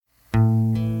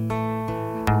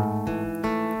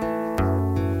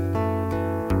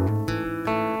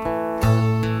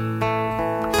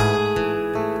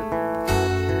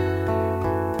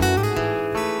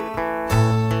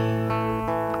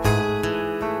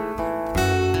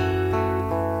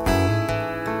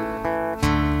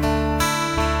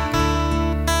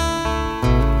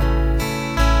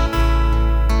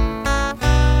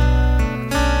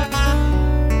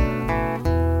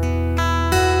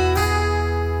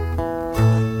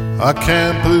I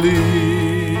can't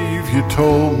believe you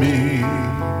told me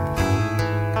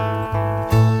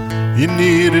you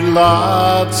needed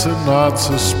lots and lots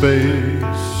of space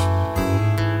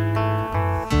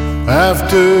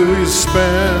after we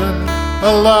spent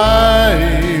a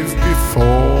life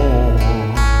before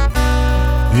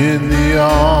in the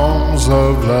arms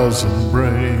of love's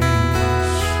embrace.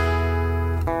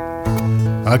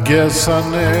 I guess I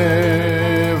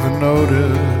never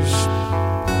noticed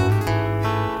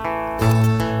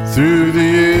through the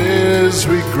years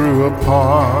we grew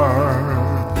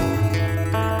apart,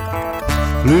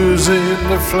 losing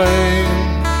the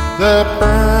flame that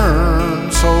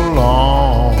burned so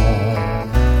long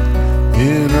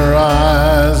in our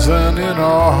eyes and in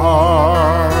our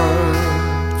hearts.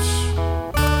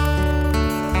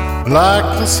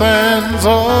 Like the sands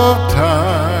of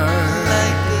time,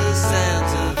 like the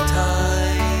sands of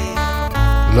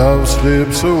time, love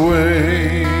slips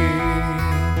away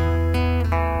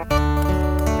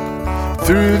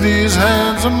through these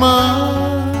hands of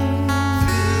mine.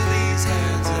 through these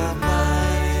hands of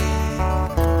mine.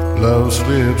 Love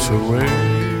slips away.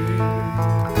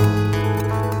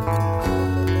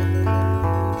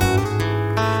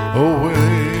 Away.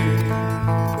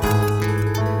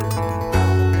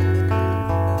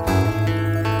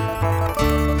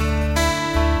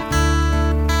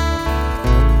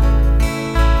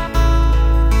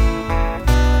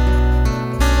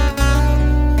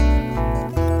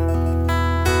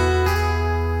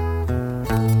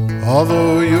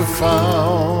 Although you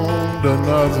found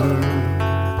another,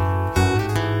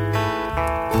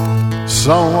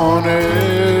 someone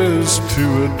else to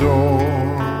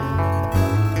adore,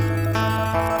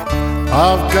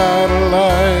 I've got a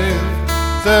life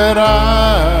that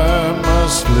I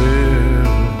must live.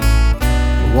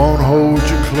 I won't hold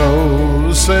you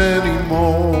close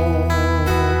anymore.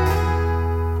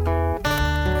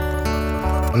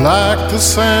 Like the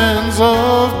sands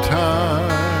of time,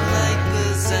 Like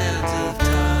the sands of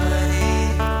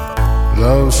time,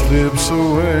 love slips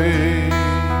away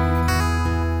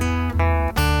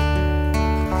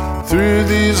through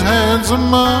these hands of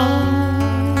mine.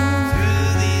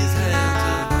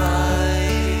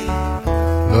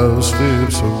 Love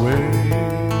slips away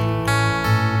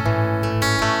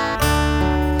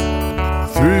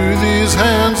through these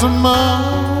hands of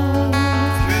mine.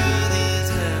 through these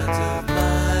hands of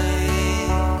mine.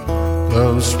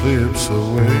 Love slips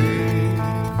away.